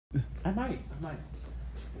I might.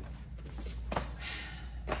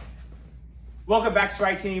 Welcome back,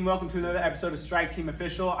 Strike Team. Welcome to another episode of Strike Team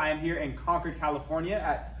Official. I am here in Concord, California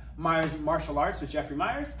at Mires Martial Arts with Geoffrey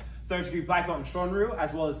Mires, third degree black belt in Shorin-ryu,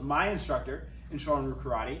 as well as my instructor in Shorin-ryu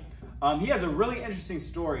Karate. He has a really interesting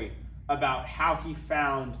story about how he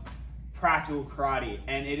found practical karate,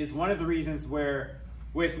 and it is one of the reasons where,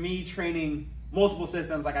 with me training multiple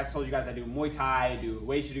systems, like I've told you guys, I do Muay Thai, I do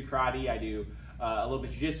Wei Shidu Karate, I do a little bit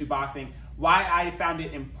of Jiu-Jitsu, boxing, why I found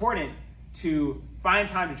it important to find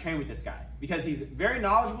time to train with this guy, because he's very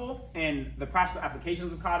knowledgeable in the practical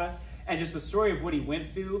applications of kata, and just the story of what he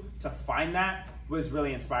went through to find that was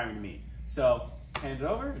really inspiring to me. So, hand it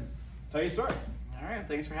over and tell you a story. All right,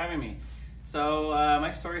 thanks for having me. So my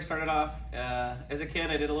story started off as a kid.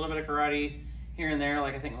 I did a little bit of karate here and there,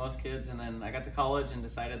 like I think most kids, and then I got to college and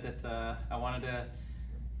decided that I wanted to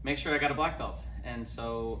make sure I got a black belt. And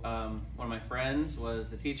so one of my friends was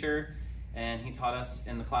the teacher, and he taught us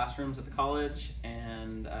in the classrooms at the college,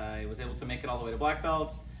 and I was able to make it all the way to black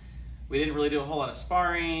belt. We didn't really do a whole lot of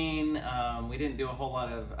sparring. We didn't do a whole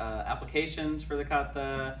lot of applications for the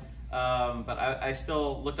kata, but I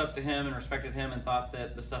still looked up to him and respected him and thought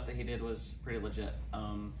that the stuff that he did was pretty legit.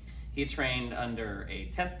 He trained under a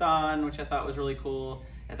 10th Dan, which I thought was really cool.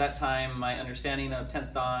 At that time, my understanding of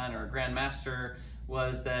 10th Dan or Grand Master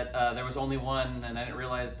was that there was only one, and I didn't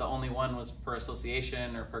realize the only one was per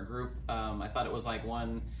association or per group. I thought it was like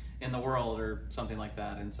one in the world or something like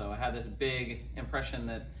that. And so I had this big impression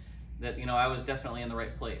that you know, I was definitely in the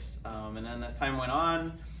right place. And then as time went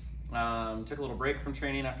on, took a little break from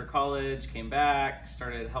training after college, came back,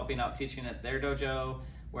 started helping out teaching at their dojo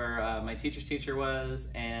where my teacher's teacher was,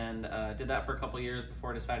 and did that for a couple years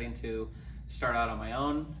before deciding to start out on my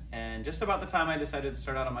own. And just about the time I decided to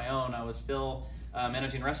start out on my own, I was still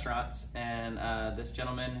managing restaurants, and this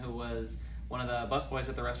gentleman who was one of the busboys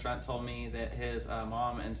at the restaurant told me that his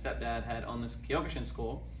mom and stepdad had owned this Kyokushin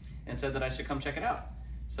school and said that I should come check it out.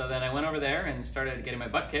 So then I went over there and started getting my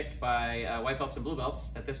butt kicked by white belts and blue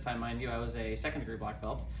belts. At this time, mind you, I was a second degree black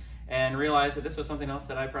belt, and realized that this was something else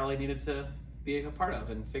that I probably needed to be a part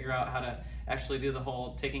of and figure out how to actually do the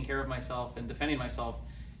whole taking care of myself and defending myself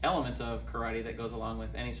element of karate that goes along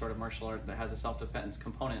with any sort of martial art that has a self-defense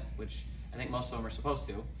component, which I think most of them are supposed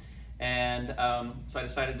to. And so I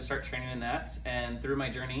decided to start training in that, and through my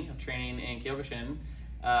journey of training in Kyokushin,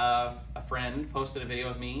 a friend posted a video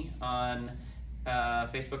of me on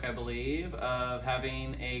Facebook, I believe, of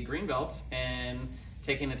having a green belt and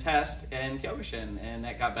taking a test in Kyokushin, and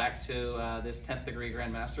that got back to this 10th degree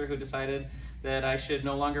Grandmaster who decided that I should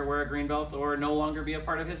no longer wear a green belt or no longer be a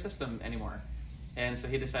part of his system anymore. And so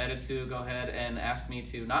he decided to go ahead and ask me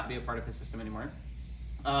to not be a part of his system anymore,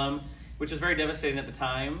 which was very devastating at the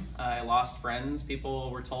time. I lost friends.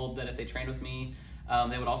 People were told that if they trained with me,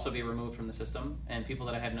 they would also be removed from the system, and people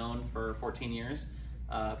that I had known for 14 years,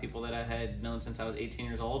 people that I had known since I was 18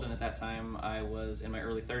 years old, and at that time I was in my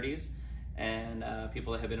early 30s, and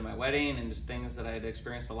people that had been to my wedding, and just things that I had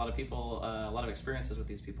experienced, a lot of experiences with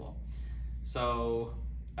these people. So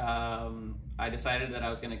I decided that I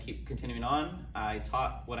was going to keep continuing on. I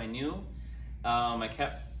taught what I knew. I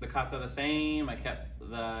kept the kata the same.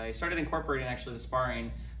 I started incorporating actually the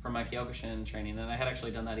sparring from my Kyokushin training, and I had actually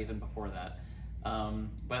done that even before that.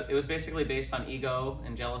 But it was basically based on ego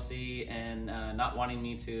and jealousy and not wanting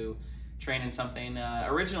me to train in something.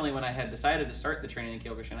 Originally, when I had decided to start the training in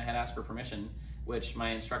Kyokushin, I had asked for permission, which my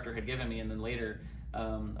instructor had given me, and then later,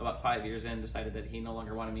 about 5 years in, decided that he no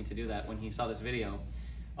longer wanted me to do that when he saw this video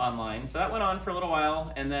online. So that went on for a little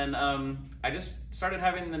while, and then I just started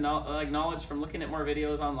having the knowledge from looking at more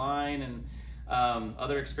videos online and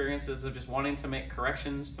other experiences of just wanting to make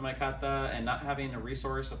corrections to my kata and not having a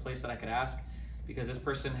resource, a place that I could ask, because this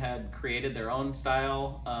person had created their own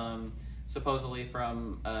style, supposedly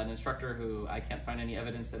from an instructor who I can't find any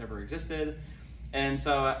evidence that ever existed. And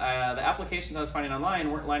so the applications I was finding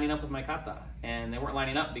online weren't lining up with my kata, and they weren't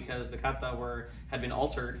lining up because the kata had been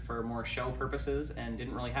altered for more show purposes and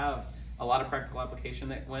didn't really have a lot of practical application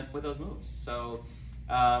that went with those moves. So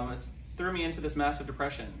it threw me into this massive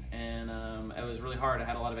depression, and it was really hard. I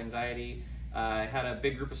had a lot of anxiety. I had a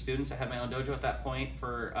big group of students. I had my own dojo at that point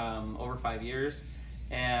for over 5 years,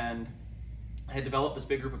 and I had developed this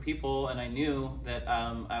big group of people, and I knew that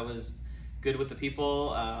I was good with the people,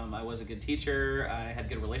 I was a good teacher, I had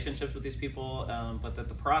good relationships with these people, but that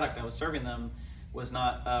the product I was serving them was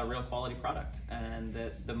not a real quality product, and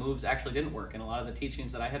that the moves actually didn't work, and a lot of the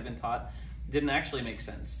teachings that I had been taught didn't actually make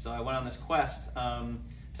sense. So I went on this quest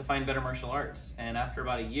to find better martial arts, and after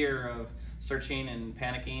about a year of searching and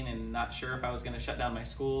panicking and not sure if I was going to shut down my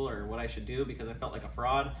school or what I should do because I felt like a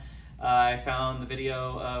fraud, I found the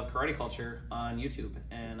video of Karate Culture on YouTube,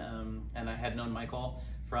 and I had known Michael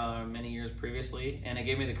from many years previously, and it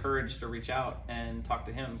gave me the courage to reach out and talk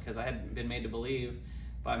to him, because I had been made to believe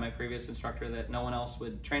by my previous instructor that no one else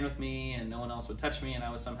would train with me and no one else would touch me, and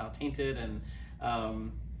I was somehow tainted, and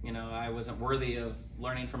you know, I wasn't worthy of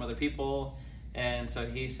learning from other people. And so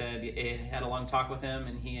he said, he had a long talk with him,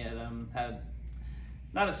 and he had had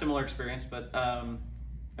not a similar experience, but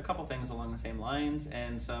a couple things along the same lines.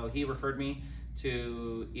 And so he referred me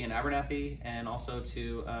to Ian Abernathy, and also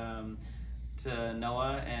to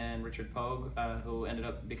Noah and Richard Pogue, who ended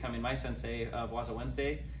up becoming my sensei of Waza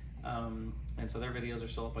Wednesday. And so their videos are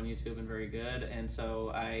still up on YouTube and very good. And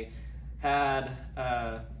so I had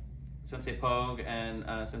Sensei Pogue and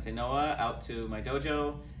Sensei Noah out to my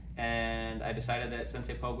dojo, and I decided that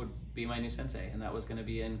Sensei Pogue would be my new sensei, and that was going to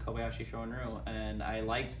be in Kobayashi Shorin-ryu. And I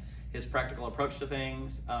liked his practical approach to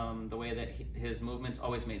things, the way that his movements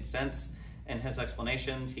always made sense, and his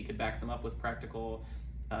explanations, he could back them up with practical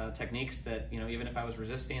techniques that, you know, even if I was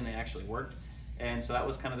resisting, they actually worked. And so that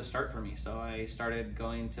was kind of the start for me. So I started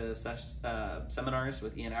going to seminars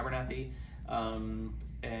with Ian Abernathy,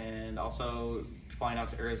 and also flying out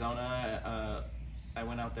to Arizona. I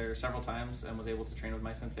went out there several times and was able to train with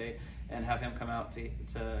my sensei and have him come out to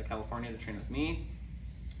California to train with me.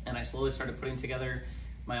 And I slowly started putting together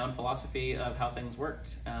my own philosophy of how things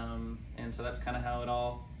worked. And so that's kind of how it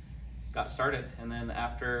all got started. And then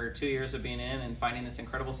after 2 years of being in and finding this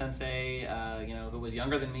incredible sensei, you know, who was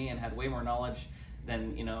younger than me and had way more knowledge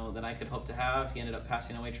than, you know, than I could hope to have, he ended up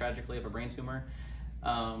passing away tragically of a brain tumor.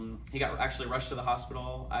 He got actually rushed to the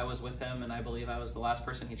hospital. I was with him, and I believe I was the last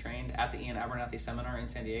person he trained at the Ian Abernathy seminar in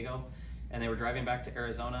San Diego. And they were driving back to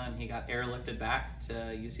Arizona, and he got airlifted back to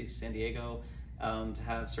UC San Diego to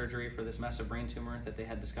have surgery for this massive brain tumor that they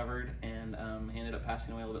had discovered, and he ended up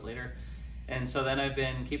passing away a little bit later. And so then I've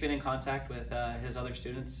been keeping in contact with his other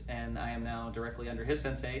students, and I am now directly under his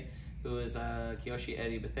sensei, who is Kiyoshi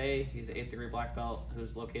Eddie Bethay. He's an 8th degree black belt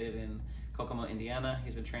who's located in Kokomo, Indiana.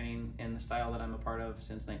 He's been training in the style that I'm a part of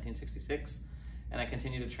since 1966, and I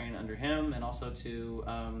continue to train under him, and also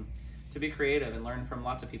to be creative and learn from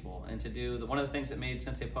lots of people, and to do one of the things that made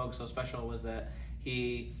Sensei Pogue so special was that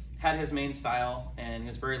he had his main style, and he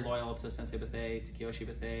was very loyal to Sensei Bethay, to Kiyoshi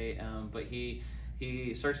Bethay, but he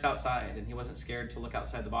searched outside, and he wasn't scared to look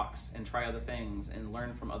outside the box and try other things and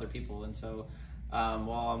learn from other people. And so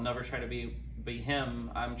while I'll never try to be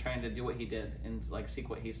him, I'm trying to do what he did and like seek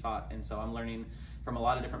what he sought. And so I'm learning from a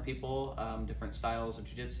lot of different people, different styles of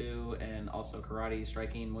jiu-jitsu, and also karate,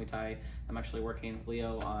 striking, Muay Thai. I'm actually working with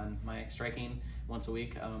Leo on my striking once a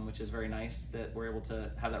week, which is very nice that we're able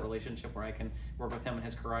to have that relationship where I can work with him in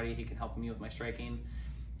his karate, he can help me with my striking.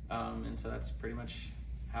 And so that's pretty much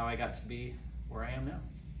how I got to be where I am now.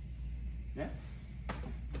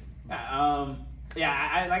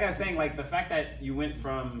 Yeah, like I was saying, like the fact that you went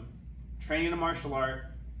from training a martial art,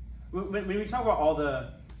 when we talk about all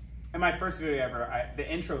in my first video ever, the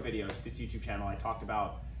intro video to this YouTube channel, I talked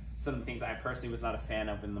about some of the things I personally was not a fan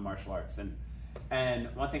of in the martial arts. And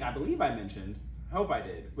one thing I believe I mentioned, I hope I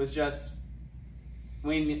did, was just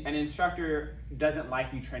when an instructor doesn't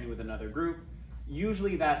like you training with another group,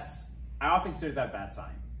 usually I often consider that a bad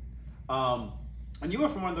sign. And you were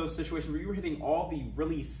from one of those situations where you were hitting all the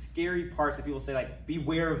really scary parts that people say, like,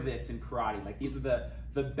 beware of this in karate. Like, these are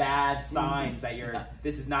the bad signs that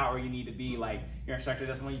this is not where you need to be. Like, your instructor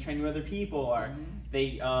doesn't want you training with other people, or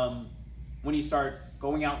they, when you start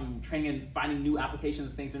going out and training and finding new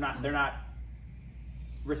applications, things, they're not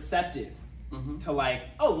receptive to like,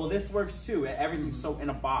 oh, well, this works too. Everything's so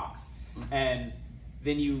in a box. And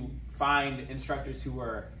then you find instructors who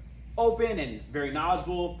are open and very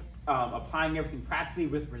knowledgeable, applying everything practically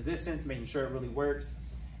with resistance, making sure it really works.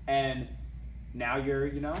 And now you're,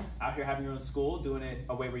 out here having your own school, doing it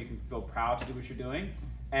a way where you can feel proud to do what you're doing.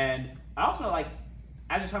 And I also know, like,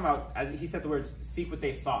 as you're talking about, as he said the words, seek what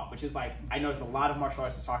they sought, which is like, I noticed a lot of martial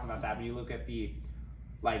artists are talking about that. When you look at the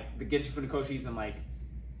Genshin Funakoshis and like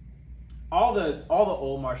all the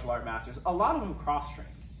old martial art masters, a lot of them cross-trained.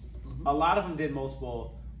 A lot of them did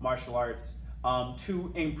multiple martial arts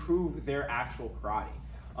to improve their actual karate.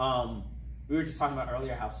 We were just talking about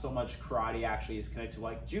earlier how so much karate actually is connected to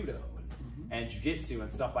like judo and jiu-jitsu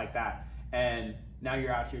and stuff like that. And now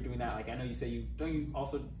you're out here doing that. Like, I know you say you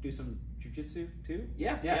also do some jiu-jitsu too?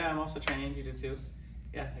 Yeah, I'm also training jiu-jitsu.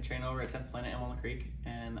 Yeah, I train over at 10th Planet in Walnut Creek,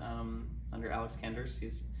 and under Alex Kenders.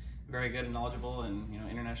 He's very good and knowledgeable, and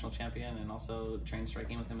international champion, and also train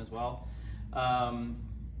striking with him as well.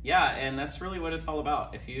 Yeah, and that's really what it's all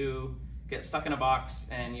about. If you get stuck in a box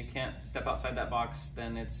and you can't step outside that box,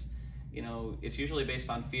 then it's usually based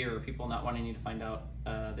on fear or people not wanting you to find out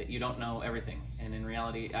that you don't know everything. And in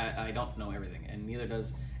reality, I don't know everything, and neither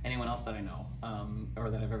does anyone else that I know, or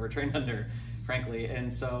that I've ever trained under, frankly.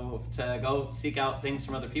 And so to go seek out things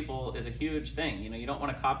from other people is a huge thing. You know, you don't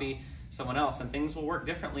want to copy someone else, and things will work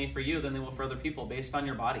differently for you than they will for other people based on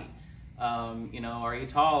your body. You know, are you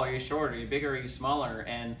tall, are you short, are you bigger, are you smaller?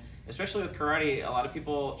 And especially with karate, a lot of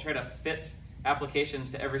people try to fit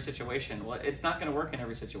applications to every situation. Well, it's not going to work in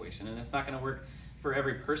every situation, and it's not going to work for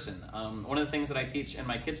every person. One of the things that I teach in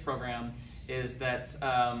my kids program is that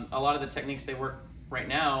a lot of the techniques they work right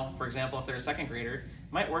now, for example, if they're a second grader,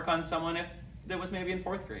 might work on someone if that was maybe in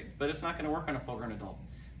fourth grade, but it's not going to work on a full-grown adult.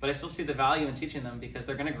 But I still see the value in teaching them because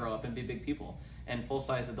they're going to grow up and be big people and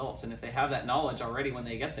full-sized adults. And if they have that knowledge already when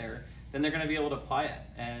they get there, then they're going to be able to apply it.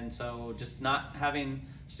 And so just not having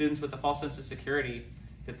students with a false sense of security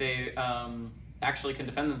that they actually can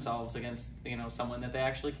defend themselves against, you know, someone that they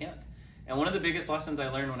actually can't. And one of the biggest lessons I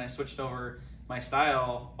learned when I switched over my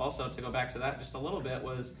style, also to go back to that just a little bit,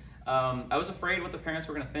 was I was afraid what the parents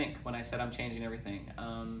were going to think when I said I'm changing everything.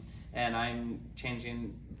 And I'm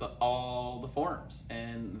changing all the forms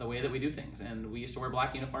and the way that we do things. And we used to wear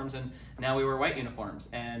black uniforms, and now we wear white uniforms.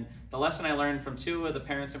 And the lesson I learned from two of the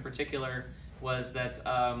parents in particular was that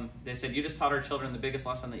they said, you just taught our children the biggest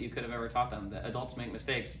lesson that you could have ever taught them, that adults make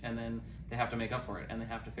mistakes and then they have to make up for it and they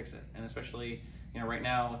have to fix it. And especially, you know, right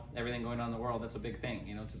now, with everything going on in the world, that's a big thing,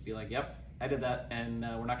 you know, to be like, yep, I did that, and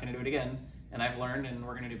we're not going to do it again, and I've learned, and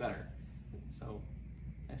we're going to do better. So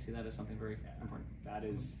I see that as something very important. That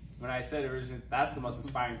is, when I said originally, that's the most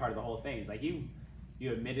inspiring part of the whole thing. It's like you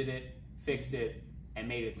admitted it, fixed it, and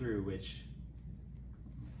made it through, which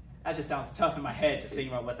that just sounds tough in my head, just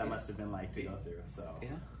thinking about what that must have been like to go through. So yeah,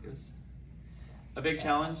 it was a big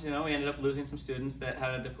challenge. You know, we ended up losing some students that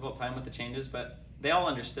had a difficult time with the changes, but they all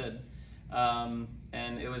understood. And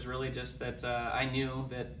it was really just that I knew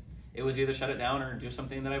that it was either shut it down or do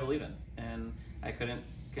something that I believe in, and I couldn't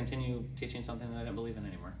continue teaching something that I didn't believe in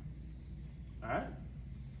anymore. All right.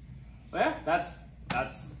 Well, yeah, that's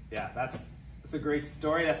a great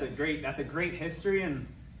story. That's a great history, and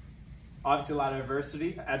obviously a lot of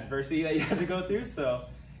adversity that you had to go through. So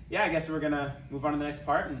yeah, I guess we're gonna move on to the next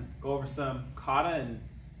part and go over some kata and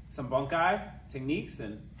some bunkai techniques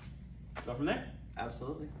and go from there.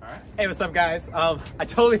 Absolutely. All right. Hey, what's up, guys? I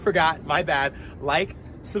totally forgot. My bad. Like,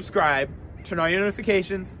 subscribe, turn on your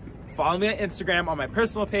notifications, follow me on Instagram on my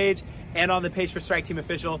personal page and on the page for Stryke Team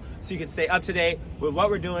Official, so you can stay up to date with what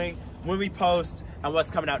we're doing, when we post, and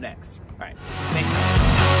what's coming out next. All right. Thanks.